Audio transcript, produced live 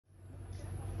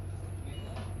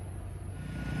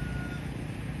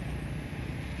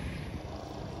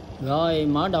Rồi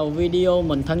mở đầu video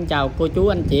mình thân chào cô chú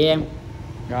anh chị em.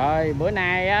 Rồi bữa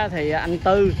nay á, thì anh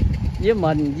Tư với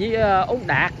mình với Út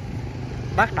Đạt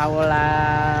bắt đầu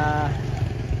là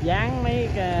dán mấy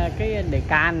cái đề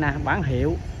can nè, bản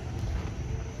hiệu.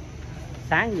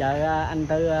 Sáng giờ anh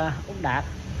Tư Út Đạt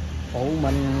phụ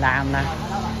mình làm nè.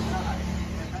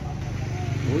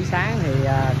 Buổi sáng thì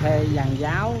thuê dàn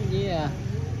giáo với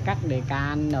cắt đề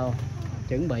can rồi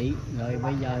chuẩn bị. Rồi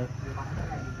bây giờ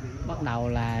bắt đầu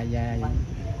là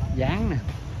dán nè.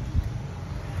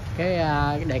 Cái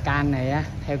đề can này á,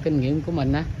 theo kinh nghiệm của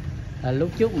mình á, lúc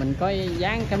trước mình có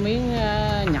dán cái miếng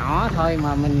nhỏ thôi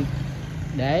mà mình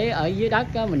để ở dưới đất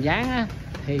á, mình dán á,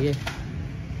 thì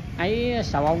ấy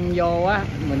xà bông vô á,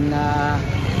 mình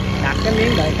đặt cái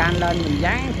miếng đề can lên mình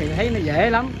dán thì thấy nó dễ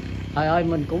lắm. Trời ơi,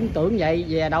 mình cũng tưởng vậy,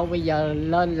 về đâu bây giờ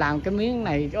lên làm cái miếng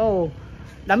này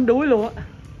đắm đuối luôn á.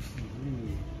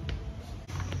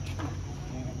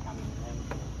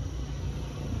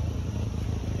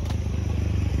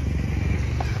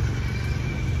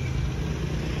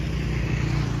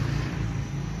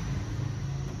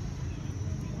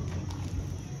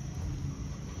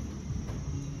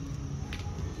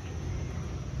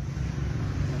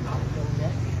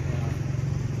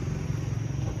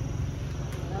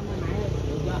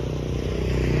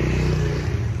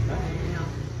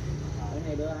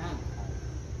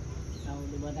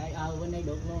 Bên đây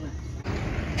được luôn nè.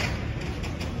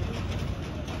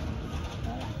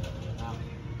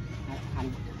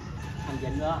 Anh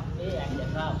dịnh luôn, ý anh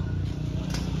dịnh không?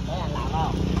 Thấy anh làm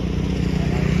không?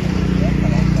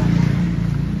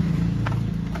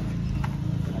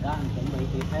 Rồi đó, anh chuẩn bị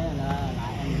thì thế là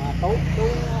em tốt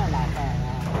xuống là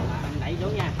anh đẩy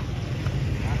xuống nha.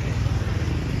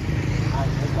 Rồi,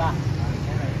 được chưa?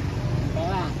 Kéo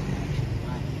ra.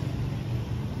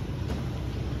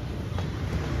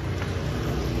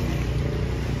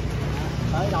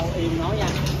 Tới đâu im nói nha.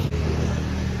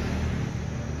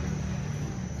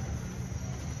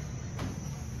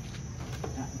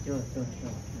 Chưa rồi, từ từ.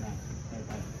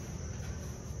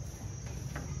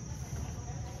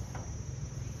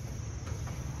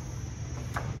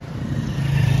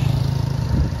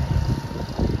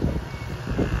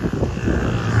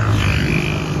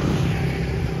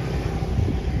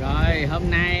 Rồi hôm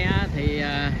nay á, thì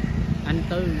anh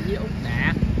Tư với Út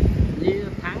Đạt với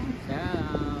Thắng sẽ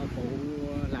phụ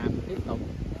làm tiếp tục.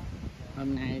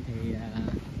 Hôm nay thì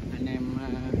anh em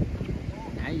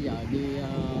nãy giờ đi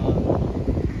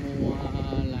mua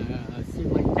là xi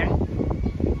măng trắng,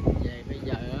 về bây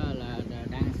giờ là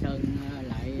đang sơn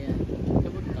lại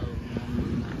cái bức tường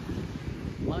mình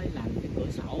mới làm cái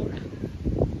cửa sổ nè.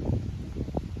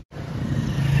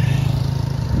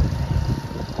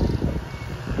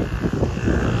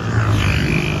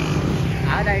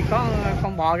 Ở đây có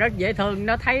con bò rất dễ thương,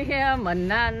 nó thấy mình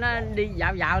nó đi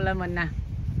dạo lên mình nè.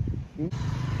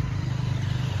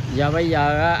 Giờ bây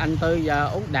giờ anh Tư và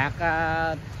Út Đạt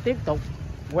tiếp tục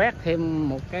quét thêm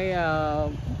một cái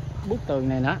bức tường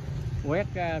này nữa, quét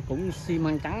cũng xi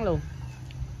măng trắng luôn.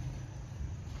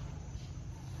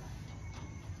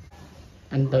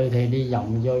 Anh Tư thì đi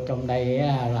vòng vô trong đây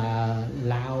là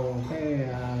lau cái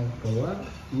cửa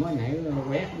mới nãy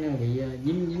quét nó bị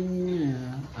dính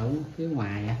ở phía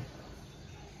ngoài.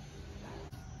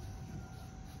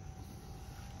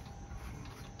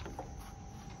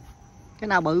 Cái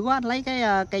nào bự quá anh lấy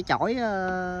cái cây chổi,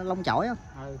 lông chổi không?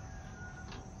 Ừ.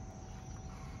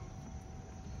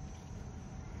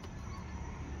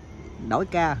 Đổi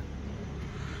ca.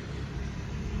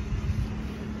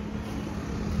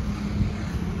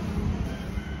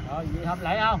 Rồi gì hợp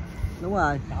lại không? Đúng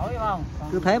rồi. Đổi không?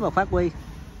 Cứ thế mà phát huy.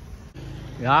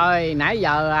 Rồi nãy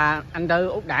giờ anh Tư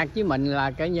Út Đạt với mình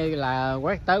là coi như là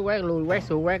quét tới quét lui, quét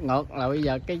xuôi quét ngược, là bây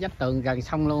giờ cái vách tường gần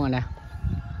xong luôn rồi nè.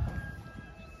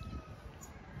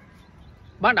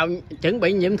 Bắt đầu chuẩn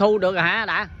bị nghiệm thu được rồi hả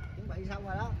đã? Chuẩn bị xong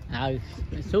rồi đó.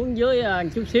 Xuống dưới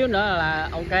chút xíu nữa là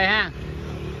ok ha.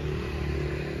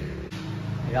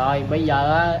 Rồi bây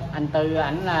giờ anh Tư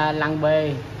ảnh lăn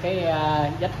bê cái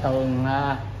vách tường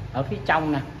ở phía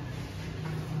trong nè,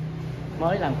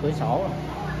 mới làm cửa sổ.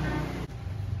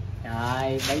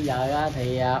 Rồi bây giờ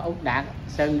thì Út Đạt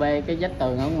sơn bê cái vách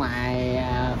tường ở ngoài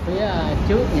phía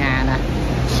trước nhà nè.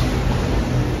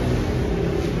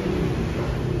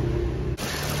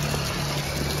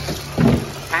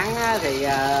 Thắng thì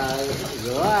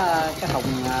rửa cái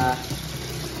thùng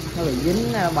nó bị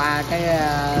dính 3 cái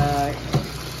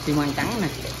xi măng trắng nè.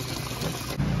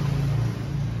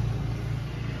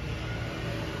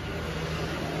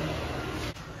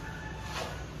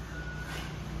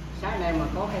 Sáng nay mà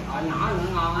có cái tỏi nhỏ nữa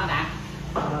ngon á Đạt.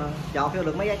 Chọt vô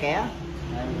được mấy cái kẻ.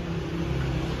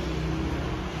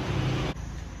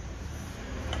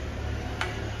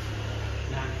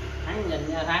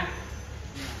 nha Thắng.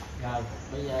 Rồi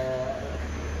bây giờ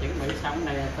chuẩn bị xong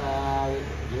này,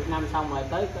 Việt Nam xong rồi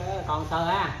tới cái con Sơ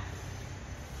ha.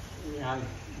 Rồi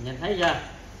nhìn thấy chưa?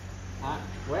 Đó,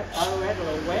 quét tới quét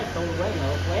lui, quét tu quét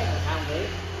ngược, quét là sao biết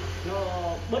nó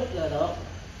bít là được.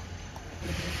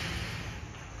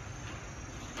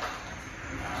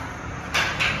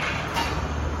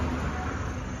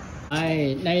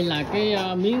 Đây là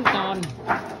cái miếng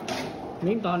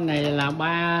ton này là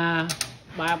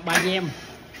ba gem,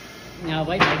 nhờ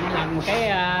Bảy Thịnh làm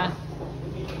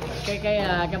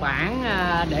cái bảng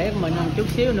để mình chút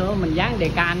xíu nữa mình dán đề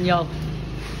can vô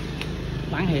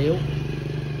bản hiệu.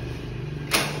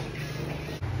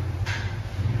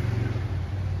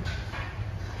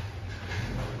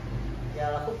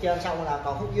 Giờ là khúc trên xong là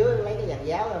còn khúc dưới lấy cái dàn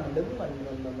giáo ra mình đứng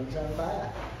mình sơn tới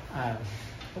à.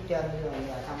 Khúc trên rồi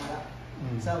là xong rồi đó.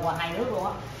 Sơn qua 2 nước luôn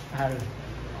á.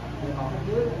 Còn khúc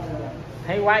dưới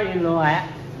thấy quá yên luôn ạ.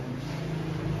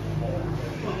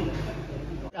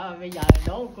 Rồi bây giờ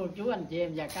đố cô chú anh chị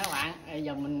em và các bạn, bây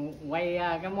giờ mình quay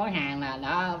cái món hàng nè,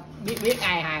 đã biết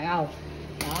ai hàng không?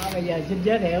 Đó, bây giờ xin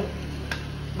giới thiệu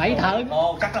Bảy Thịnh.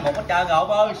 Ồ, chắc là một hết trơn rồi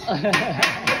ông ơi.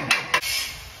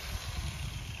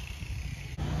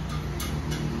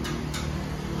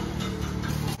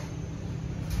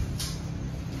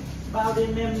 Bao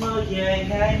đêm em mơ về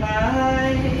ngày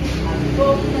mai, hạnh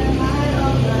phúc em mãi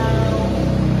ôm nào.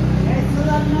 Ngày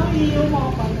xưa anh nói yêu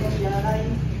một phần em giờ đây,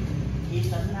 chỉ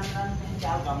tình anh em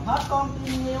chào còn hết con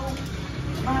tim yêu,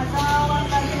 mà sao anh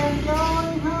lại em trôi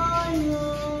hai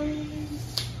người.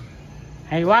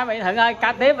 Hay quá Bảy Thịnh ơi,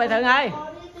 ca tiếp Bảy Thịnh ơi.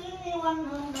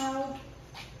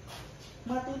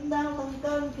 Mà tim đau từng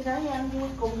cơn khi thấy anh vui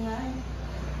cùng ai.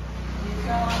 Vì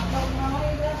sao anh không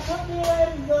nói đã mất đi em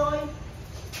rồi.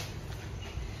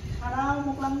 Mà đau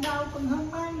một lần đau còn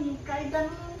hơn mang nhiều cay đắng.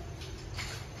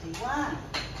 Thì quá.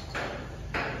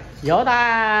 Vỗ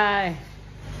tay.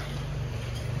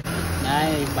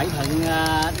 Đây Bảy Thịnh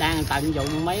đang tận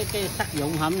dụng mấy cái sắc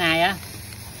dụng hôm nay á,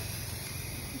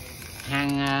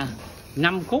 hàng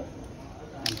 5 khúc.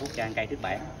 5 phút trang cây trước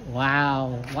bản.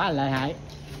 Wow, quá lợi hại.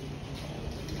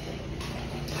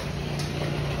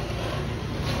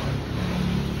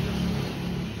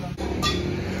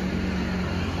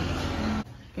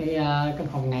 Cái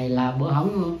phòng này là bữa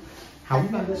hổng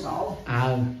cửa sổ.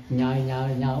 Nhờ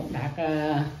ông Đạt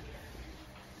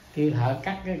kêu thợ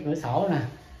cắt cái cửa sổ nè.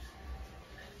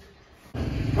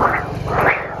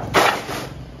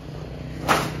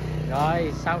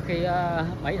 Rồi sau khi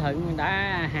Bảy Thịnh đã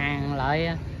hàn lại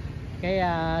cái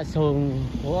sườn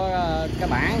của cái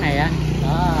bảng này á,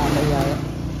 đó bây giờ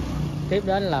tiếp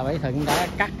đến là Bảy Thịnh đã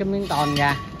cắt cái miếng ton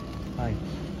ra rồi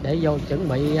để vô chuẩn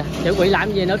bị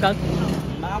làm gì nữa cưng?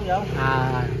 Máu vô.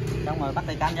 Xong rồi bắt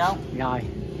tay canh vô. Rồi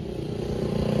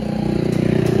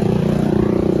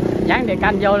dán đề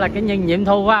canh vô là cái nhiệm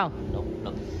thu phải không? Đúng,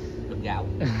 đục gạo.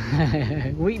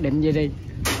 Quyết định gì đi.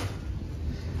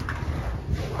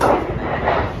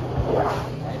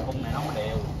 Để khung này nó không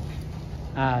đều.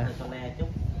 Chút.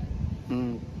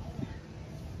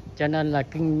 Cho nên là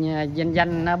cái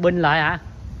danh nó binh lại hả?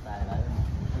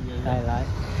 Đây lại.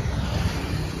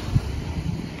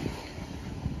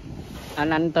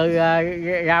 Anh Tư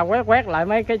ra quét lại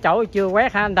mấy cái chỗ chưa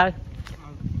quét hả anh Tư?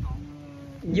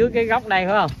 Dưới cái góc đây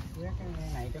phải không? Quét cái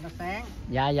này cho nó sáng.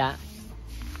 Dạ.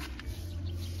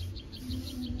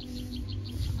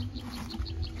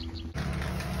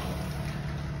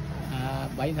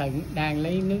 Bảy Thịnh đang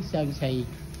lấy nước sơn xì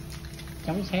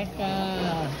chống xét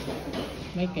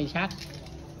mấy cây sắt.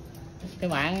 Cái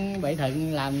bảng Bảy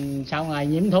Thịnh làm xong rồi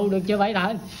nghiệm thu được chưa Bảy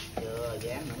Thịnh? Chưa,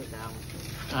 dán nữa mới xong.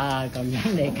 Còn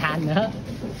dán đề can nữa.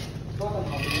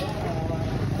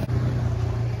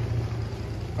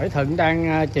 Bảy Thịnh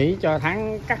đang chỉ cho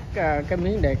Thắng cắt cái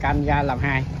miếng đề can ra làm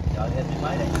hai. Rồi lên miếng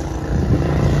mới đi.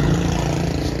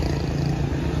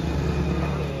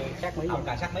 Sát Mỹ. Không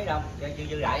cần sát Mỹ đâu, chưa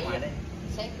dư lại ngoài đi.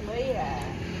 Sát Mỹ là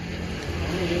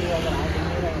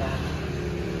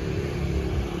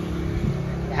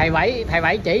thầy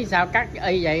Bảy chỉ sao cắt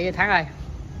y vậy Thắng ơi?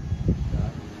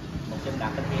 Một chân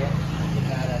đạp bên kia, một chân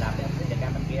đạp bên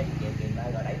cam bên kia, chuyền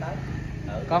lại rồi đẩy tới.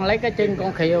 Con lấy cái chân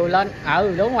con khều lên.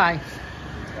 Đúng rồi.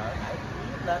 Rồi đẩy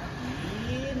lên.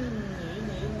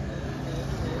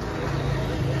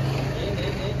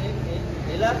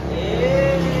 Đi lên.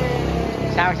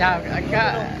 Sao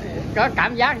có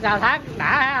cảm giác sao Thắng?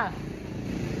 Đã ha.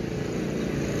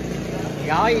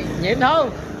 Rồi nhiệm thu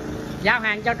giao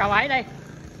hàng cho cậu Bảy đi,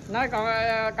 nói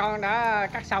con đã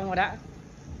cắt xong rồi đó.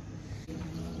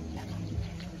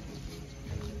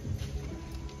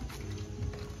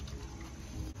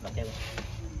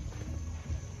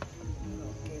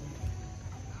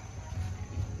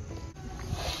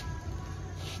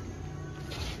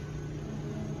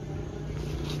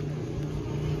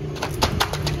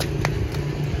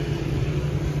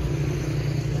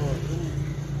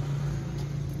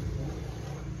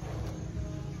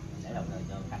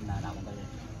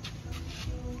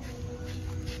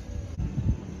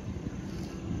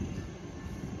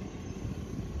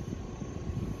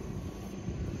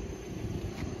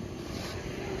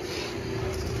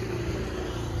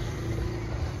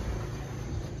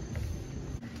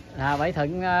 Bảy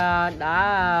Thuận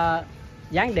đã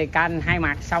dán đề can 2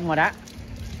 mặt xong rồi đó.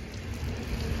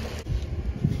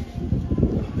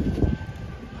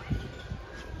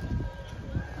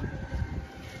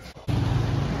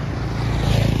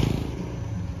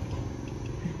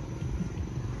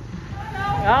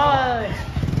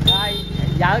 Rồi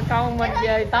vợ con mình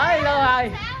về tới luôn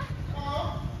rồi.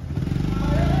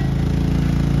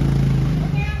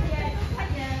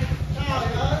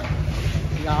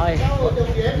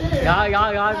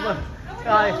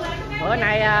 Rồi bữa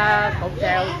nay cục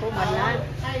chèo của mình á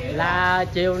là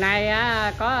chiều nay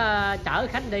á có chở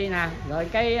khách đi nè, rồi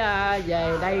cái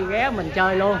về đây ghé mình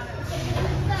chơi luôn.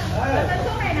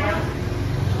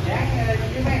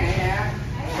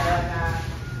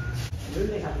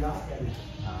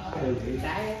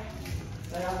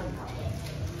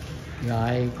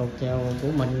 Rồi cột chèo của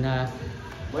mình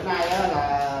bữa nay đó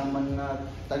là mình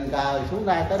tình cờ xuống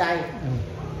đây tới đây.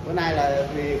 Bữa nay là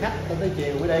vì khách tới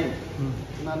chiều mới đi,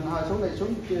 nên thôi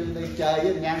xuống đi chơi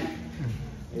với anh Nhân.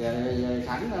 Rồi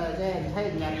sẵn cái thấy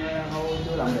anh Nhân hô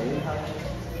chưa làm điện thôi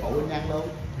phụ anh Nhân luôn.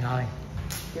 Rồi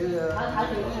chứ thợ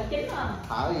gì chính không?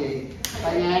 Thợ gì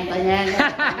tay ngang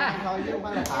thôi chứ không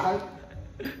phải là thợ.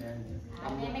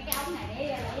 Mấy cái ống này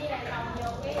để lồng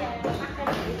vô cái mắt cái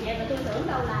vậy mà tôi tưởng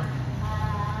đâu là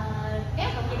kéo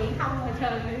cục dây điện không rồi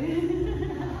trời.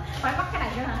 Phải bắt cái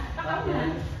này nữa hả? Bắt ống nữa hả?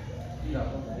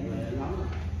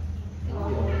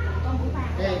 Con mũi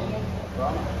vàng.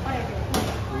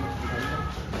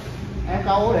 Em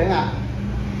câu có điện à?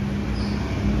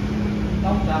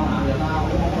 Không sao nào giờ tao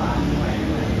cũng không làm.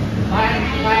 Khoan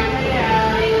cái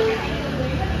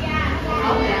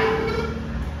ống nè.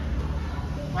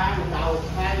 Khoan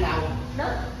đầu.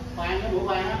 Khoan cái mũi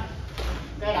khoan á.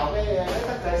 Cái đầu cái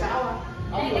tất kề 6 á.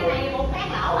 Cái này một phát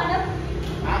lỗ hả Đức?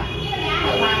 Hả?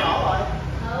 Khoan lỗ rồi.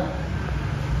 Ừ.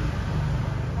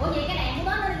 Ủa vậy cái đèn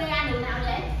của nó ra đường nào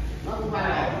vậy? Nó cũng khoan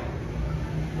lỗ.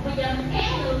 Bây giờ mình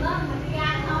kéo đường đó mình đi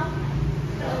ra được không?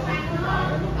 Đường khoan của nó.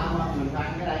 Không, mình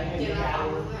khoan cái đây cái ra.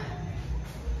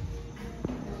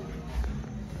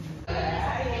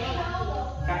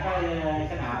 Cắt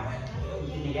cái nào?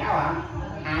 Gì giáo hả?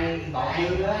 2 còn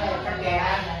dư đó cắt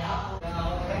ra.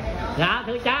 Dạ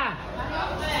thưa cha.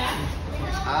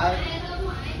 Hai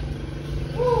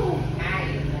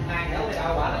đỡ cái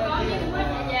đầu bảo nó con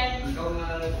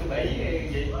Bỉ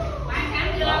gì?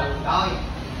 Rồi.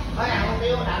 Mới ăn không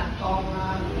tiêu đặng còn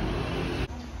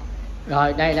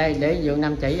Rồi đây để Dượng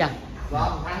Nam chỉ ra.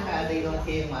 Con Thắng đi Long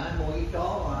Khiên mà nó mua cái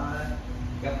số mà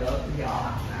gặp được cái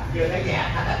giò chưa thấy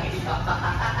già cái giò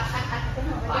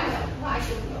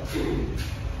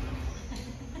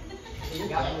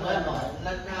phải lên rồi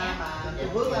lên mà về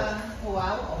bước mua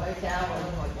áo còn hay sao mà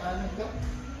ngồi chơi một chút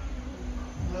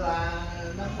là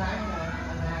nó sáng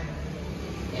anh hai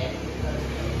đẹp.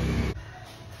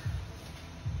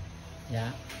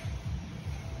 Dạ.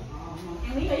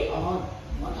 Ăn miếng đi.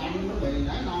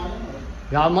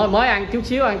 Rồi mới ăn chút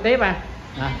xíu ăn tiếp à.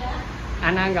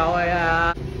 Anh ăn rồi.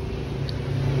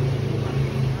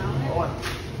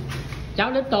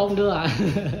 Cháu đến Tôn đưa à.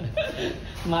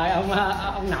 Mời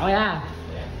ông nội ha.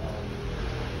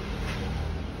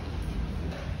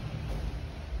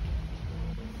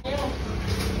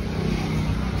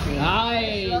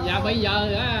 Rồi và bây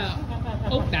giờ á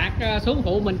Út Đạt xuống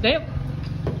phụ mình tiếp.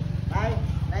 Đây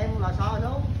đem lò xo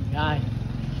xuống. Rồi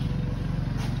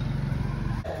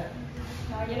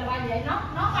Vậy là ba về nó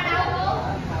qua đâu luôn?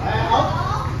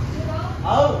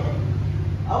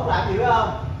 Út làm gì biết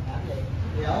không?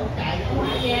 Thì Út chạy cái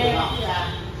ngoài về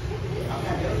ra.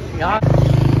 Rồi.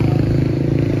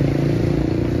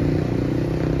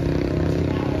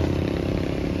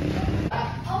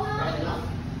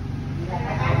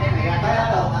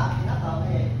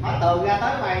 Mở tường ra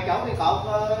tới ngoài chỗ cái cột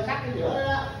sắt ở giữa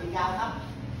đó thì cao thấp.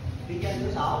 Thì trên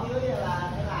cửa sổ dưới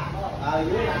là để làm đó.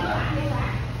 Dưới làm đó.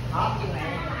 Hốt như này.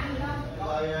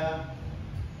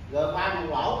 Rồi qua một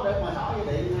lỗ để mà xỏ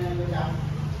dây điện bên trong.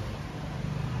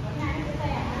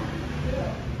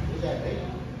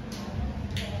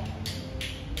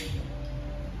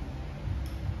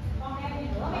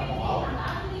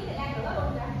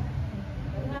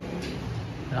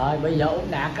 Rồi bây giờ Út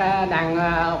Đạt đang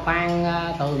khoan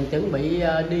tường chuẩn bị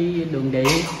đi đường điện.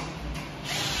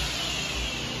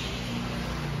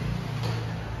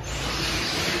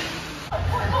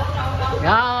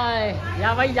 Rồi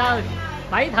và bây giờ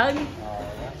Bảy Thuận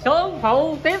xuống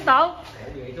phụ tiếp tục.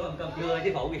 Xuống ăn cơm trưa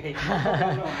chứ phụ gì.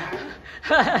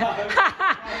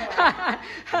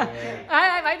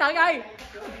 Ê Bảy Thuận ơi.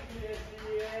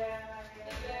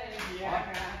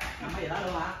 Nằm mấy giờ đó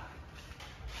luôn hả?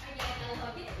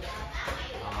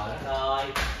 Rồi.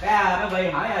 Cái mấy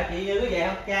vị hỏi là chị Như có về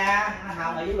không cha? Nó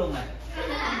không ở dưới luôn rồi.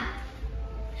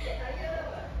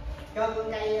 Cho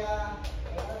con cây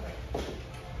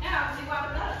đi qua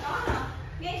bên đó là có nè.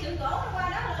 Ngay xưởng gỗ nó qua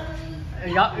đó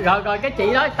là... Rồi cái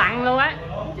chị đó tặng luôn á,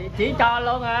 chị cho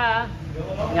luôn à.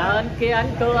 Nhờ anh kia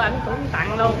anh cưa anh cũng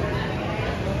tặng luôn.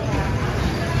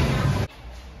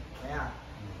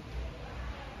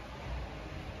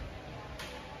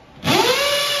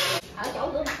 Ở chỗ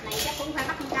rửa mặt này chắc cũng phải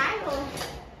bắt con cái luôn.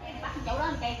 Bắt chỗ đó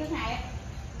cây thứ hai á.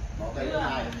 một cây thứ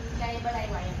hai. Cây bên đây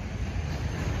quầy.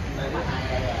 Cây thứ hai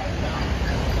đây là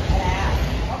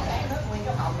có sáng hết nguyên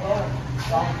cái phòng luôn.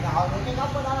 Còn ngồi những cái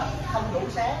góc đó không đủ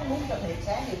sáng, muốn cho thiệt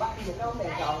sáng thì bắt một cái ống đèn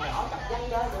tròn nhỏ cặp giấy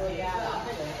đó đưa ra là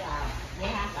thấy được cái nào. Vậy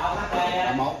hả? Đâu bắt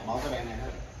cây một cái đèn này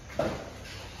thôi.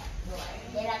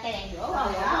 Vậy là cây đèn rửa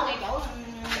thôi, không cây chỗ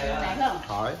đèn không?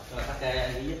 Khỏi. Rồi bắt cây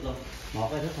đi giúp luôn. Một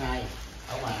cái thứ hai.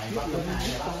 Ở ngoài bắt thứ hai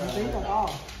bắt tí con đó.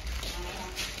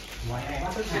 Ngoài này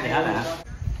bắt thứ hai. Thì hết hả?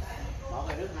 Một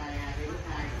cái thứ hai, hai cái thứ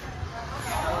hai.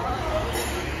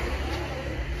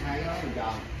 Hai cái đó mình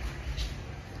tròn.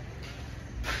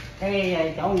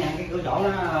 Cái chỗ nhà cái cửa chỗ đó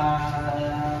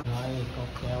Rồi cột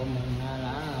kèo mình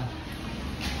đã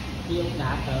chiếu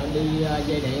đạt rồi đi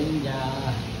dây điện và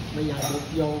bây giờ buộc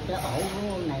vô cái ổ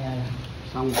này là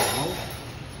xong ổ.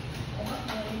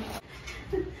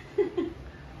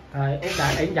 Rồi Út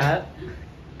Đạt yểm trợ.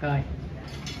 Rồi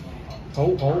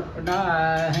phụ đó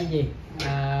hay gì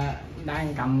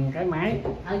đang cầm cái máy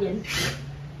Ở Vĩnh.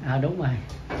 đúng rồi.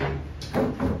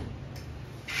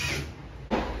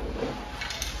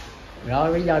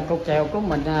 Rồi bây giờ cột chèo của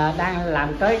mình đang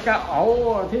làm tới cái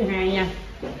ổ thứ hai nha.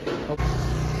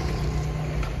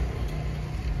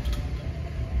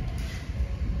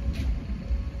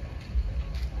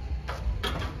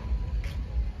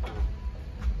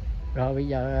 Rồi bây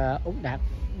giờ Út Đạt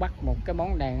bắt một cái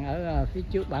bóng đèn ở phía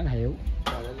trước bảng hiệu.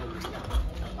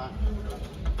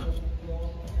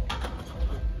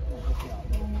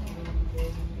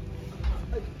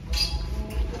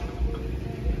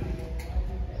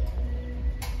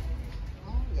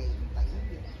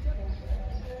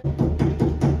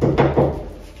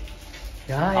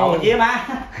 Trời ơi gì mà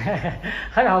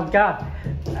hết hồn chưa?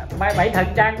 Bảy thần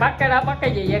Trang bắt cái đó, bắt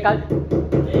cái gì vậy cưng?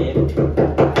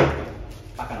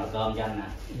 bắt cái nồi cơm cho anh nè.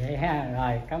 Vậy ha,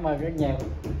 rồi cảm ơn rất nhiều.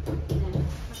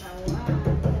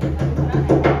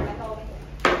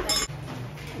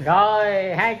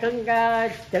 Rồi hai cưng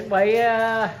chuẩn bị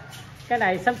cái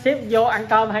này sắp xếp vô ăn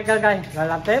cơm hai cưng ơi, rồi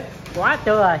làm tiếp. Quá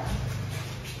trưa rồi.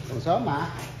 Còn sớm mà.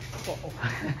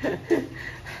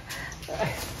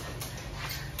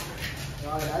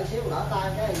 Rồi đợi xíu lỡ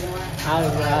tay cái này vô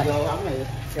ăn. Vô ống này.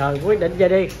 Rồi quyết định về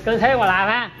đi, cứ thế mà làm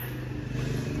ha.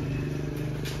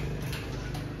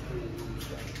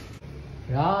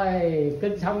 Rồi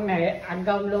cưng xong này ăn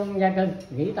cơm luôn nha cưng.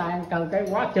 Nghỉ tay ăn cơm cái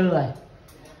quá trưa rồi.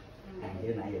 Ăn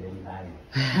chứ nãy giờ đụng tay.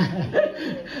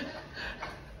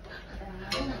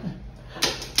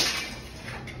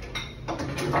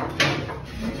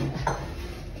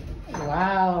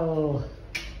 Wow,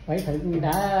 Bảy Thịnh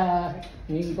đã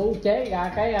nghiên cứu chế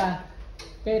ra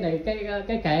cái này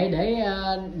cái kệ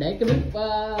để cái bếp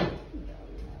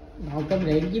nồi cơm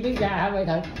điện với bếp ga hả Bảy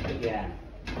Thịnh? Bếp ga.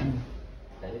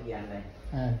 Để bếp ga đây.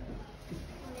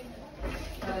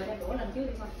 Rồi đem đũa lên trước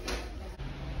đi con.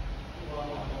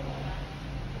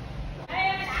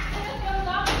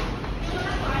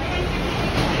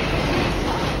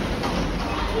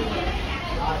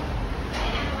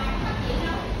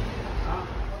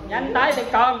 Nhanh tay thì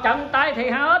còn, chậm tay thì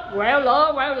hết, quẹo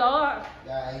lửa.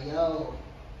 Rồi vô.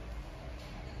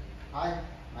 Thôi,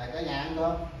 mời cả nhà ăn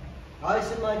cơm. Rồi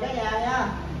xin mời cả nhà nha.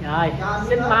 Rồi,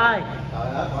 xin mời. Trời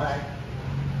ơi, ngồi đây.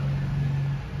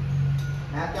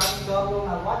 Nè, cho ăn cơm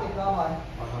luôn, là quá trời cơm rồi.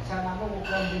 Sao năm có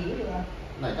mua cơm gì dữ vậy?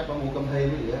 Này chắc phải mua cơm thêm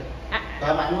cái gì á.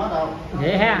 Cơm ăn hết đâu.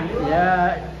 Vậy ha,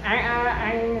 giờ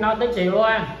ăn no tới chiều luôn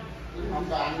ăn. Không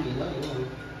cho ăn gì nữa vậy thôi.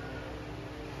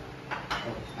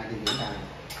 Hai cái gì này.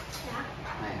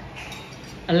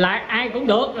 Là ai cũng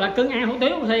được, là cưng ăn hủ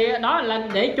tiếu thì đó là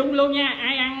để chung luôn nha.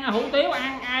 Ai ăn hủ tiếu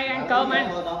ăn, ai ăn cơm ăn.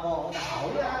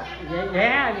 Vậy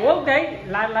ha, ok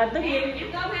là tất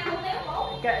nhiên.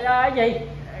 Cái gì?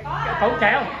 Cột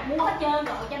chèo. Mua hết trơn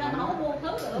rồi cho nên không có mua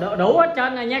thứ nữa. Đủ hết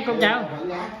trên này nha cột chèo.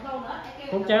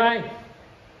 Cột chèo ơi.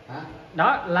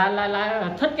 Đó là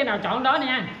thích cái nào chọn đó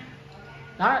nha.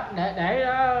 Đó để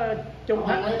chung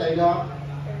hết.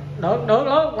 Được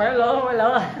luôn, quẹo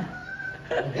lửa.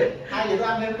 Hai người tôi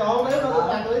ăn thêm tô nếu nó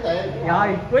ăn lấy tiền. Rồi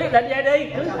quyết định vậy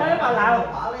đi, cứ thế mà làm.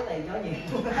 Bỏ lấy tiền cho nhiều.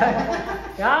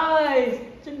 Rồi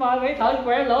xin mời Mỹ Thuận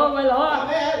quẹo lửa.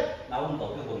 Đâu không tụi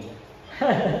cái quần.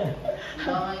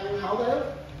 Rồi hậu tiếu.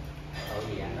 Tụi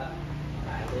gì ăn đó.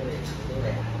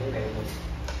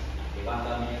 Chị quan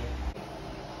tâm nha.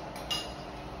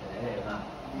 Để đây được không?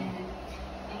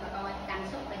 Em bà coi canh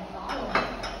súp đây có luôn.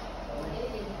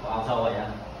 Còn sâu rồi vậy?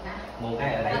 Mua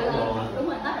cái ở đây cũng luôn hả? Đúng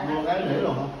rồi, hết rồi. Mua cái nữa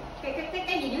luôn hả?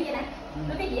 Cái gì nữa vậy nè?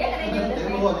 Cái dĩa ở đây dừng Chị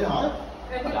mua chị hỏi.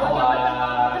 rồi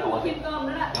cái bộ chim cơm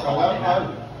nữa đó. Cháu gọi thôi.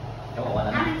 Cháu gọi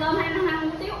là Ăn cơm hay ăn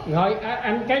hủ tiếu? Rồi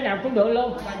ăn cái nào cũng được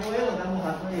luôn. Ta chủ yếu là ta mua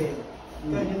thịt cái gì?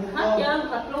 Hết trơn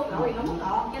thịt luôn rồi không có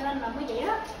còn cho nên là mới vậy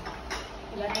đó.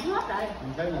 Giờ này hết rồi.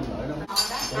 Cái này lợi đâu. Còn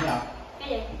đó. Đúng không? Cái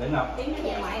gì? Đúng không? Tiếng nó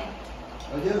về ngoài.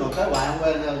 Ở dưới ngồi kế hoài không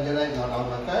quên vô đây ngồi đầu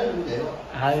là kế luôn chị.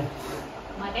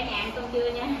 Mời cả nhà ăn cơm trưa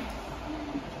nha.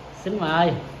 Xin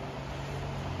mời.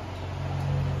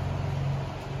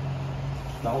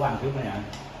 Đâu có ăn trước nữa nha.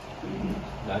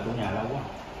 Đợi chủ nhà lâu quá.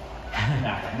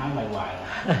 Nhà phải mắng lại hoài.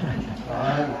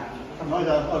 Rồi, không nói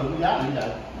ra có được giá như vậy.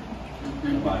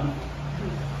 Đúng rồi.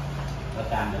 Nó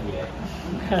cam để về.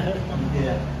 Không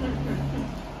kia.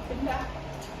 Tính đó.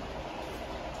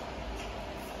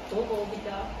 Của cô đi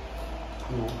cho.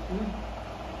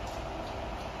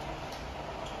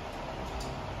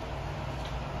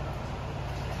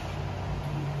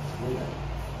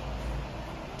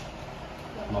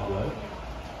 Một rưỡi.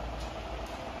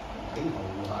 Tiếng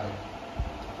hồn rồi.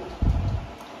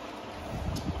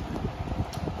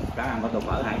 Cá ăn có tô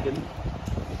phở 29.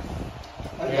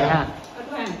 Dạ ha.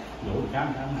 Đủ cá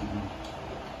ăn.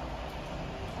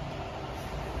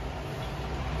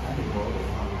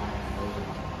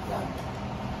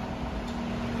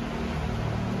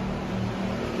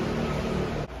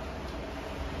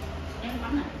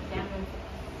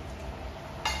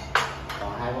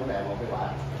 Còn hai bóng đèn một cái quả.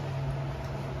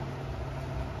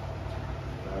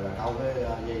 Rồi là câu cái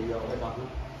dây vô cái con.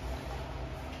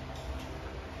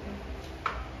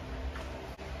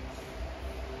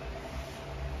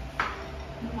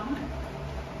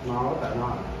 Ngon rất là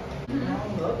ngon.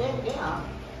 Nửa chén hả?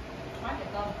 Quá trời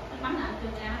cơm. Nước mắm là ăn chưa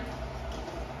ra.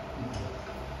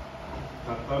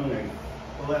 Thật cơm này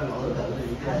tôi ăn nổi thử thì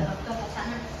Cơm bột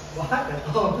xanh á. quá trời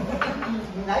cơm.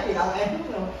 Thấy gì đâu em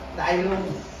luôn. Đầy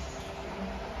luôn.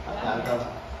 Hết cơm.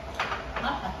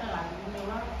 Hết thịt nó là nhiều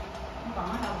đó. Không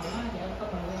còn ở đâu nữa, giờ cơm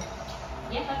rồi.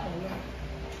 Dép hết rồi.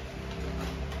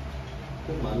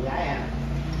 Chúc mừng gái à.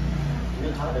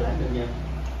 Nước thối được ăn được nha.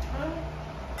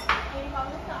 Em còn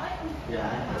nước thối. Dạ.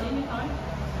 Em nước thối.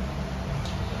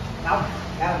 Không,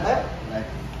 ra làm bếp. Đây.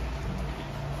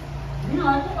 Đúng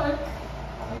rồi, đúng rồi.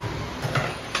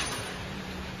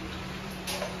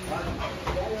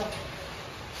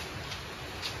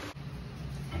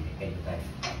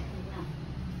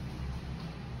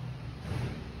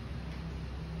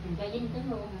 Mình cho dính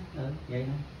trứng luôn hả? Vậy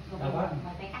thôi. Đâu có.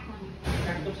 Rồi tay cắt luôn.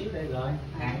 Cắt chút xíu đây rồi.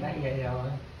 Hàng đấy vậy rồi.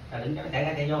 Ta đừng cho nó chạy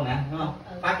ra chạy vô nè, đúng không?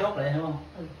 Phá chốt lại đúng không?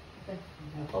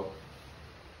 Tục.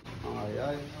 Trời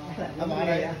ơi. Nó bỏ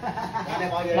đây.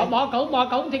 Bỏ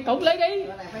củng thì củng lấy đi.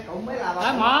 Cái này phải củng mới là.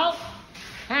 Rồi 1,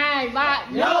 2, 3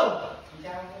 vô.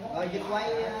 Rồi dịch quay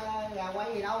gà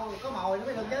quay gì đâu có mồi nó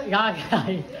mới được chứ. Rồi.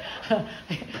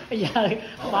 Bây giờ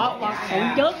bỏ củng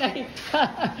trước đi.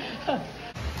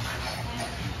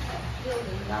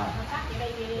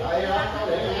 Rồi nó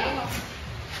để nhá.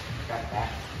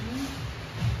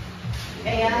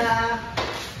 Cái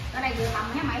ở đây vừa tầm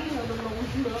nhá mấy người đùng đùng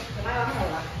cũng được. máy bán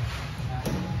rồi hả?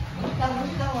 Cân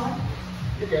rồi.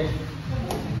 Cái gì?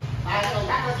 Hai cái con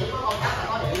cắt nó chỉ có con cắt là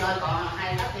có điện thôi, còn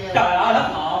hai cắt kia. Trời ơi hết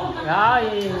hồn.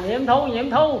 Rồi,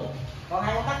 nhiệm thu. Còn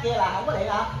hai con cắt kia là không có điện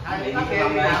hả? Hai điện cắt kia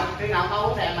khi nào câu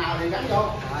bóng đèn nào thì gắn vô.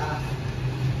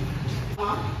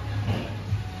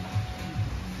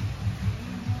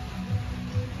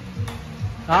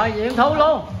 Rồi, nhiệm thu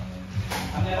luôn.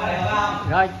 Anh nghe có điện không?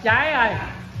 Rồi, trái rồi.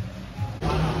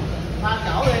 Khoan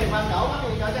chỗ đi, khoan chỗ bắt đi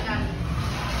cho chắc ăn.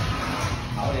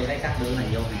 Thôi đi lấy cắt đường này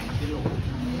vô hàng chứ luôn.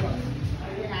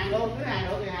 Cái hàng luôn, cái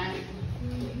hàng luôn, cái hàng.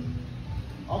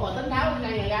 Ủa mà tính tháo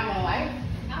cái này ra mà vậy?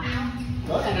 Tháo nào?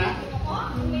 Bữa này nè. Có,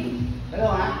 không biết. Để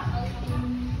luôn hả?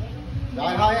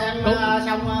 Rồi thôi em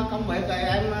xong công việc rồi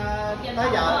em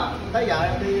tới giờ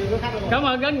em đi với khách luôn. Cảm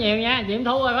ơn rất nhiều nha, nhiệm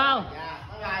thu rồi phải không? Dạ,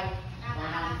 bye bye.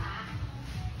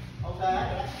 Ok rồi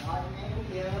em cũng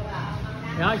chia nữa mà.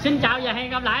 Rồi, xin chào và hẹn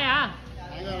gặp lại hả?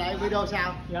 Hẹn gặp lại video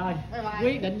sau. Rồi, Bye bye.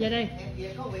 quyết định vậy đi. Em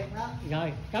về có việc đó.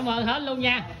 Rồi, cảm ơn hết luôn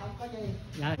nha. Không có gì.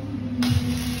 Rồi.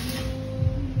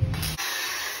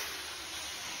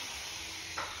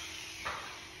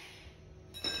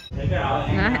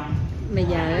 Đó, bây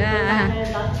giờ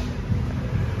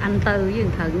anh Tư với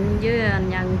anh Thuận với anh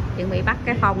Nhân chuẩn bị bắt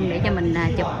cái phong để cho mình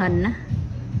chụp hình á.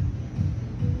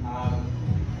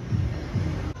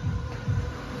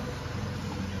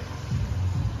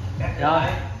 Rồi,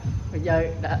 bây giờ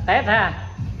test ha.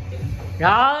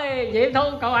 Rồi Diệm Thu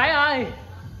cậu Bảy ơi,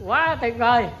 quá tuyệt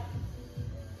vời.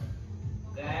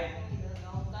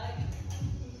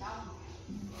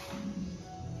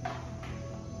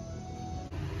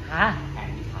 Hả?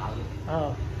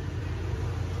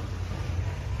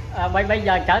 Bây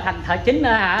giờ trở thành thợ chính nữa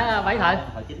hả Bảy Thợ?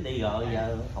 Thợ chính đi rồi,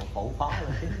 giờ phụ phó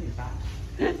là chính thì sao?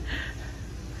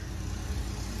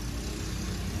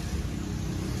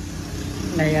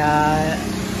 Này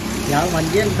vợ mình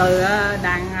với anh Tư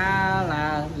đang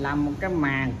là làm một cái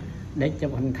màn để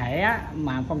chụp hình thẻ,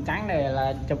 mà phong trắng này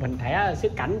là chụp hình thẻ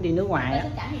xuất cảnh đi nước ngoài á.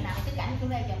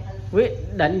 Quyết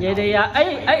định vậy đi.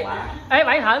 Ấy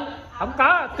Bảy Thợ không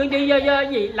có, cứ đi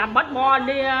gì làm bánh bo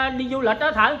đi du lịch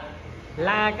đó Thợ,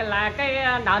 là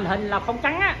cái nền hình là phong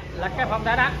trắng á, là cái phong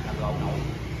đó đó.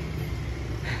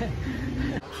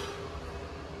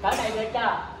 Tới đây được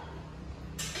chưa?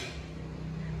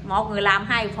 Một người làm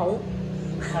hai phụ.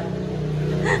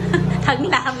 Thần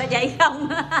làm là vậy không?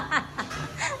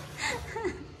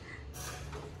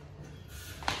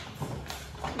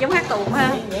 Giống hát tuồng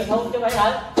ha. Vậy thôi chứ Bảy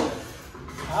Thợ.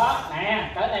 Đó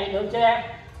nè, tới đây được chưa em?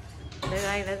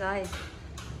 Được rồi.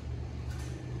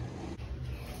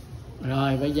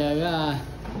 Rồi bây giờ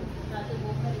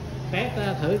test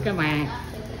thử cái màn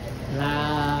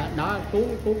là đó,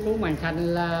 cứu màn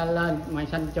xanh lên, màn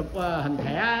xanh chụp hình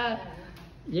thẻ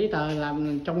giấy tờ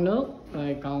làm trong nước,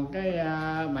 rồi còn cái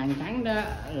màn trắng đó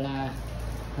là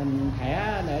hình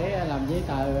thẻ để làm giấy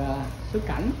tờ xuất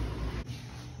cảnh.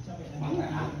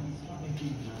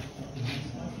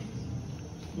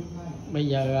 Bây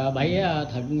giờ Bảy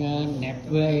Thịnh nẹp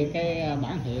về cái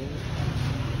bản hiệu.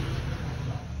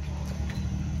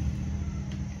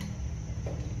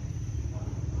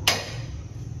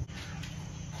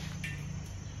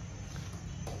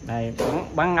 Đây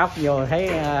bắn ốc vô thấy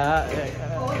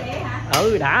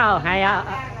đã không hay á.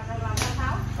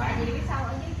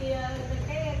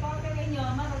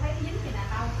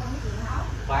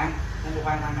 Khoan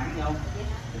thang hẳn vô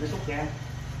cái xúc ra.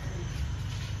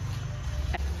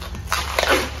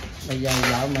 Bây giờ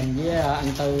vợ mình với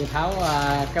anh Tư tháo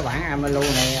cái bản Amalu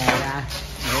này ra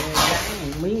để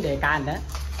dán miếng đề can đó.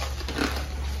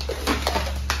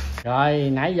 Rồi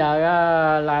nãy giờ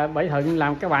là Bảy Thịnh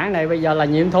làm cái bản này, bây giờ là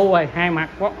Nhiệm Thu rồi, hai mặt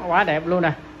quá đẹp luôn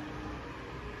nè.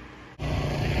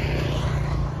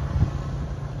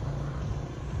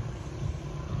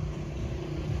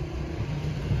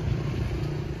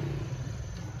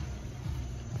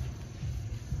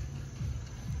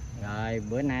 Rồi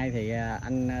bữa nay thì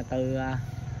anh Tư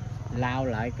lau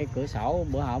lại cái cửa sổ,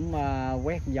 bữa hổm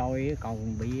quét vôi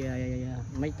còn bị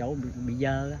mấy chỗ bị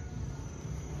dơ.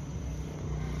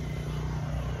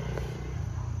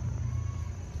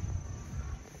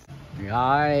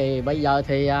 Rồi bây giờ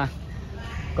thì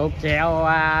cột treo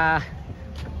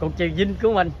Vinh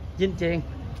của mình, Vinh Truyền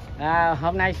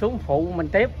hôm nay xuống phụ mình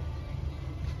tiếp.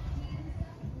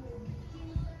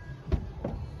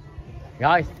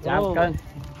 Rồi chào cưng.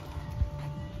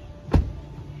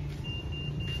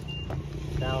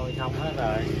 Rồi xong hết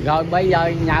rồi. Rồi bây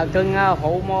giờ nhờ cưng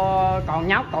phụ còn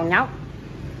nhóc.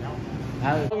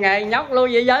 Nghề nhóc luôn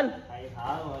vậy Vinh. Thầy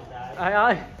thở rồi trời. Trời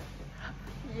ơi,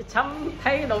 sắm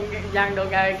thấy đồ vàng đồ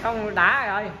nghề không đã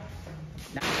rồi.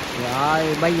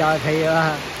 Rồi bây giờ thì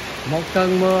một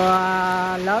cơn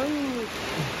mưa lớn.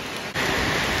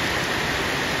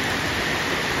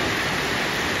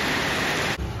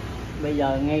 Bây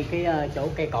giờ ngay cái chỗ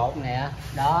cây cột này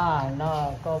đó, nó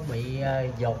có bị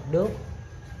dột nước,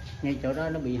 ngay chỗ đó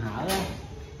nó bị hở á.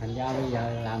 Thành ra bây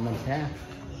giờ là mình sẽ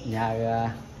nhờ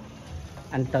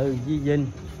anh Tư với Vinh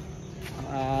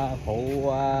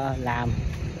phụ làm.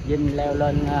 Vinh leo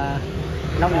lên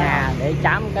nóc nhà để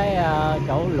chám cái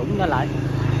chỗ lũng đó lại.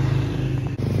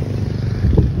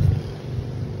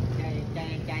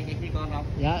 Chai với con không?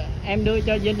 Dạ em đưa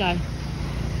cho Vinh rồi.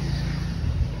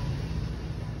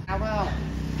 Không phải không?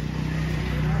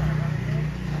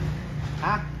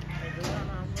 Hả?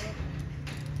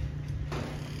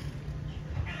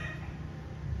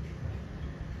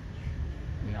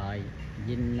 Rồi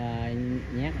Vinh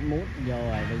nhét mút vô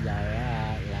rồi, bây giờ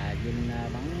là Vinh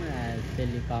bắn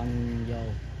silicon vô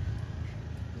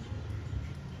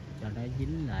cho nó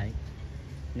dính lại,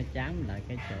 nó chám lại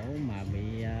cái chỗ mà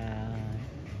bị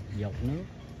dột nước,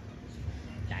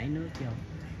 chảy nước vô.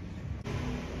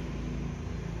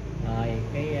 Rồi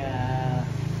cái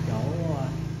chỗ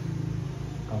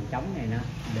còn trống này nữa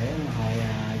để hồi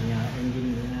nhờ em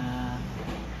Vinh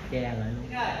che lại luôn.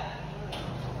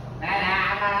 Đây nè,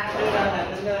 anh đưa lên là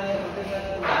đừng đợi đây.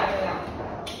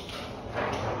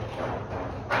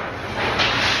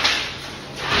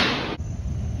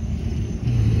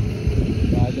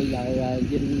 Rồi bây giờ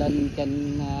Vinh lên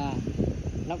trên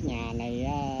nóc nhà này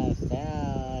sẽ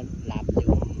làm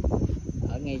dùng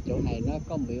ở ngay chỗ này, nó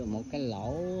có bị một cái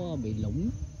lỗ bị lủng,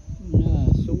 nó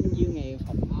xuống dưới ngay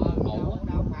phòng ngủ.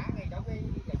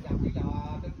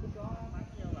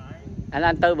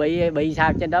 Anh Tư bị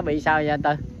sao trên đó, bị sao vậy anh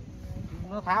Tư?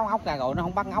 Nó tháo ốc ra rồi nó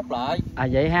không bắt ốc lại. À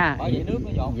vậy ha. Bởi vậy nước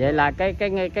nó dột. Vậy là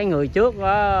cái người trước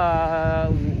đó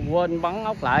quên bắn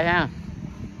ốc lại ha.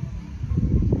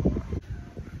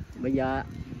 Bây giờ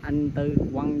anh Tư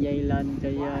quăng dây lên cho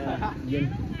Vinh.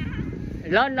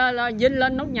 Lên Vinh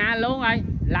lên nóc nhà luôn rồi,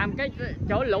 làm cái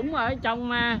chỗ lũng ở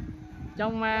trong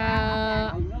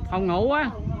phòng ngủ á.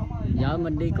 Vợ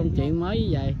mình đi công chuyện mới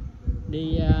về,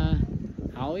 đi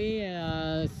hỏi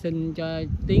xin cho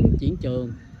tiến chuyển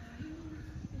trường.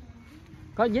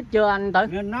 Có vít chưa anh Tư?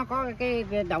 Nó có cái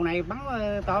đầu này bắn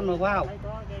to rồi phải không?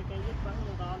 Có cái vít bắn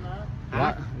to nữa.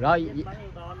 Rồi.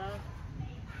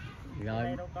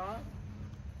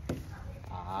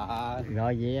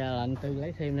 Rồi vậy là anh Tư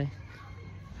lấy thêm đi.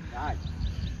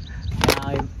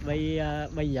 Rồi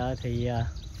bây giờ thì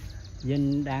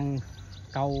Vinh đang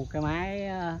câu cái máy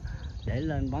để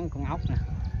lên bắn con ốc nè.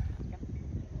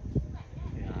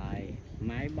 Rồi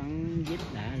máy bắn vít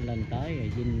đã lên tới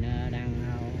rồi, Vinh đang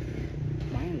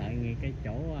bắn lại ngay cái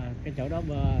chỗ đó.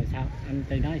 Sao anh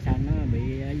Tư nói sao, nó bị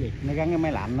gì? Nó gắn cái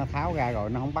máy lạnh nó tháo ra rồi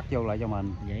nó không bắt vô lại cho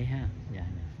mình. Vậy ha. Dạ.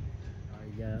 Rồi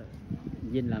giờ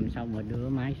Vinh làm sao mà đưa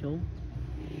máy xuống,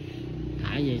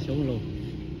 thả dây xuống luôn.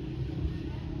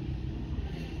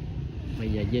 Bây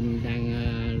giờ Vinh đang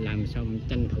làm sao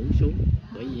tranh thủ xuống,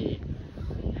 bởi vì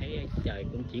thấy trời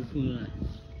cũng chỉ mưa.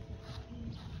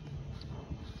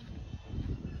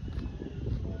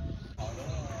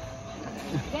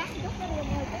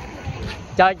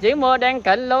 Trời chỉ mưa đen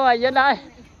kịt luôn rồi Vinh ơi.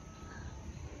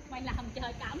 Mày làm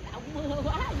trời cảm động mưa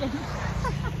quá Vinh.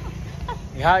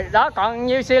 Rồi đó, còn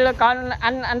nhiêu silicon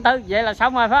anh Tư, vậy là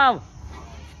xong rồi phải không?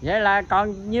 Vậy là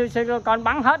còn nhiêu silicon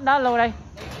bắn hết đó luôn đi.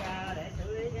 Để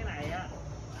xử lý cái này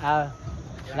á.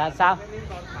 Là sao? Cái miếng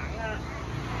con phẳng á.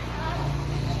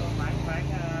 Khoảng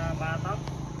 3 tấc,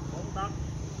 4 tấc.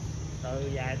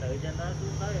 Dài từ trên đó xuống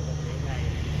tới một điện này.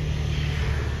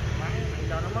 Bắn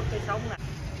cho nó mất cái sống nè.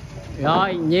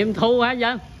 Rồi nghiệm thu hả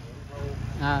Vinh?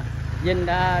 Vinh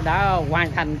đã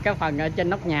hoàn thành cái phần ở trên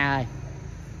nóc nhà rồi.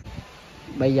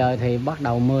 Bây giờ thì bắt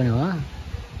đầu mưa nữa.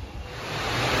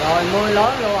 Rồi mưa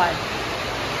lớn luôn rồi.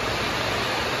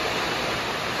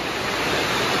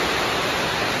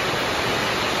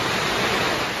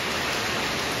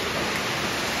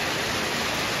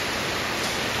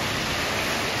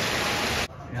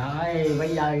 Rồi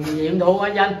bây giờ nghiệm thu hả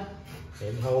Vinh?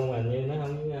 Nghiệm thu mà như nó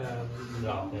không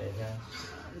lọt thì sao?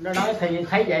 Nó nói thì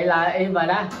thấy vậy là im rồi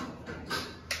đó.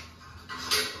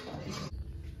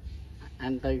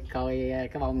 Anh Tư coi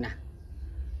cái bông nè,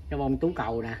 cái bông tú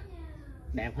cầu nè,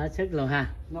 đẹp hết sức luôn ha.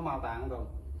 Nó màu tàn rồi,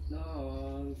 nó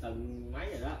từng mấy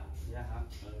rồi đó. Dạ hả?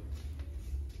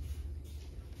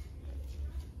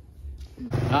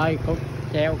 Rồi cục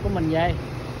chèo của mình về.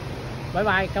 Bye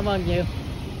bye, cảm ơn nhiều.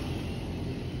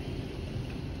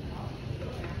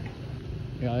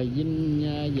 Rồi Vinh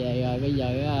về rồi, bây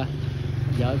giờ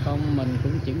vợ con mình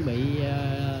cũng chuẩn bị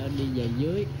đi về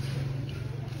dưới.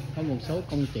 Có một số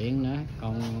công chuyện nữa,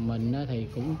 còn mình thì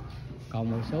cũng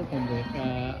còn một số công việc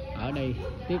ở đây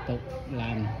tiếp tục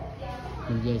làm,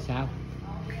 mình về sau.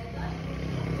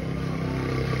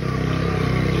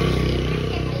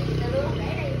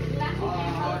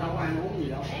 Đâu ăn uống gì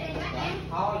đâu.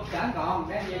 Thôi chẳng còn,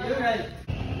 đem về dưới đi.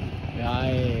 Rồi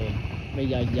bây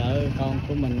giờ vợ con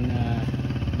của mình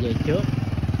về trước.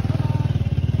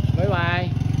 Bye bye.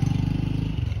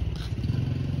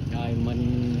 Rồi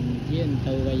mình với anh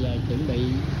Tư bây giờ chuẩn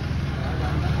bị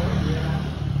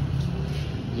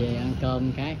về ăn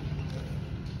cơm cái.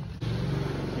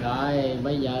 Rồi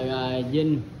bây giờ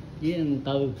Vinh với anh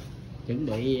Tư chuẩn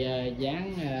bị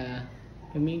dán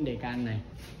cái miếng đề can này.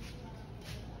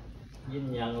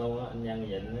 Vinh nhân luôn á, anh nhân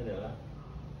vịnh mới được á.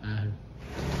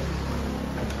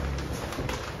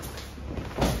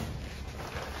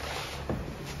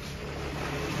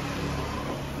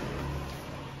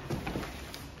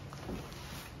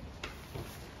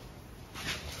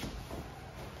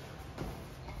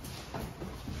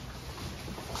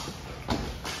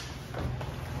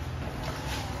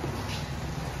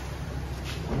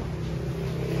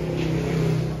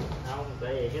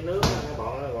 Cái nước á, cái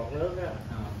bọt nước á,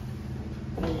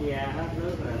 nó ra hết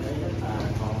nước rồi nó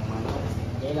còn mà nó.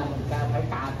 Vậy là mình phải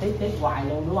cà tí hoài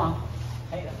luôn đúng không?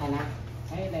 Thấy nè,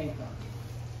 thấy đây.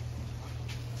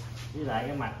 Với lại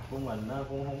cái mặt của mình nó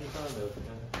cũng không có được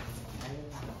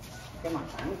cái mặt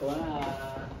phẳng của nó.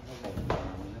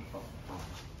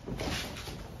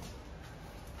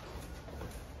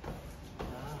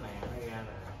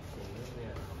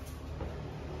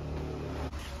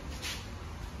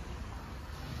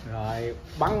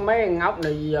 bắn mấy ngóc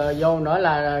này vô nữa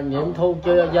là nghiệm thu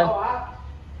chưa Vinh?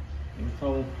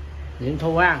 Nghiệm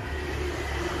thu ha.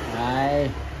 Đây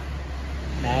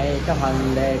cái phần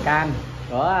đề can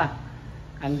của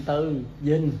anh Tư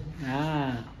Vinh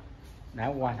đã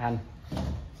hoàn thành.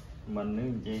 Mình nữa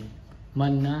làm chi?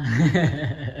 Mình á.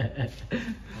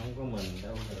 Không có mình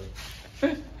đâu được.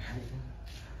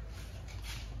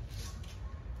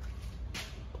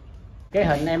 Cái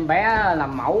hình em bé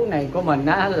làm mẫu này của mình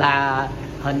á là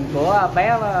hình của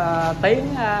bé Tiến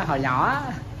hồi nhỏ.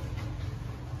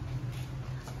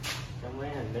 Trong mấy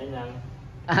hình bé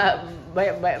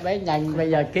Nhân. Bé Nhân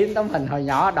bây giờ kiếm tấm hình hồi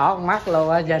nhỏ đỏ con mắt luôn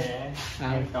á Vinh.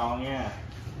 Em còn nha.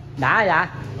 Đã vậy?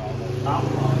 Còn một tóc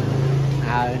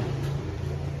rồi.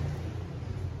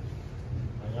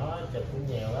 Hồi nhỏ chụp cũng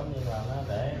nhiều lắm nhưng mà nó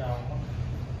để đâu.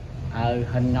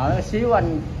 Hình nhỏ xíu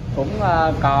anh cũng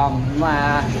còn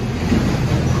mà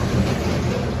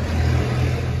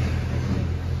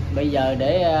bây giờ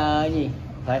để gì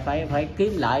phải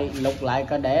kiếm lại lục lại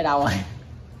coi để đâu rồi.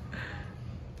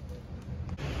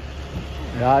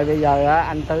 Rồi bây giờ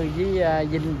anh Tư với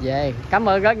Vinh về. Cảm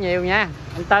ơn rất nhiều nha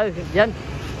anh Tư, Vinh.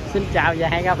 Xin chào và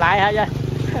hẹn gặp lại ha Vinh.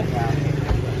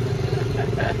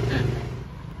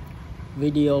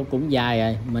 Video cũng dài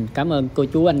rồi. Mình cảm ơn cô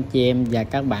chú anh chị em và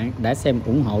các bạn đã xem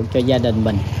ủng hộ cho gia đình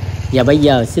mình. Và bây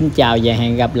giờ xin chào và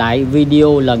hẹn gặp lại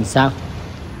video lần sau.